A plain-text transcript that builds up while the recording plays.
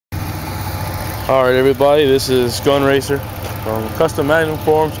Alright everybody, this is Gun Racer from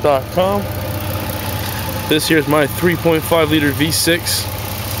CustomMagnumForums.com. This here's my 3.5 liter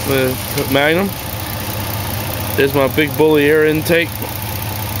V6 with Magnum. There's my big bully air intake.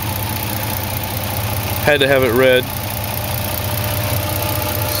 Had to have it red.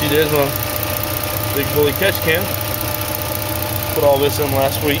 See, there's my big bully catch can. Put all this in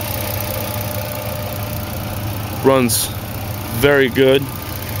last week. Runs very good.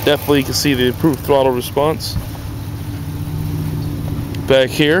 Definitely you can see the improved throttle response.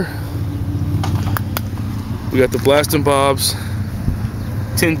 Back here we got the Blastin Bob's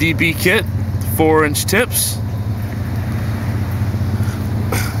 10 dB kit, 4-inch tips.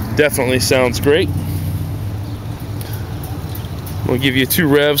 Definitely sounds great. We'll give you 2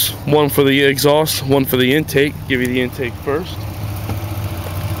 revs, one for the exhaust, one for the intake. Give you the intake first.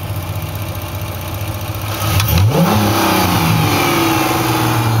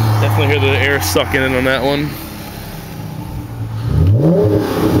 Definitely hear the air sucking in on that one.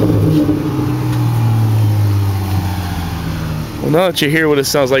 Well, now that you hear what it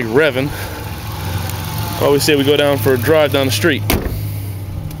sounds like revving, I always say we go down for a drive down the street.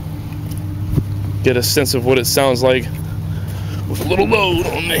 Get a sense of what it sounds like with a little load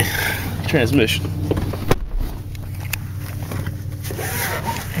on the transmission.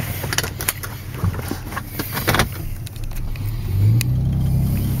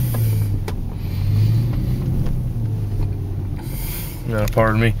 Now,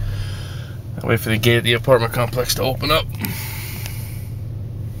 pardon me. I'll wait for the gate at the apartment complex to open up.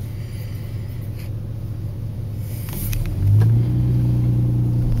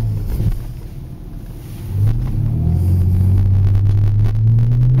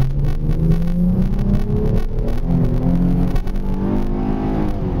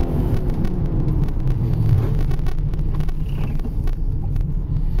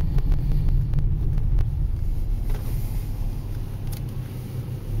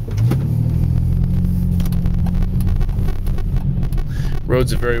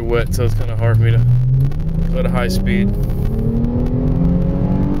 Roads are very wet, so it's kind of hard for me to go at a high speed.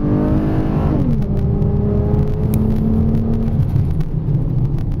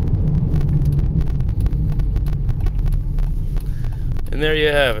 And there you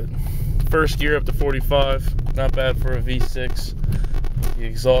have it. First gear up to 45. Not bad for a V6. The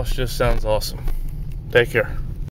exhaust just sounds awesome. Take care.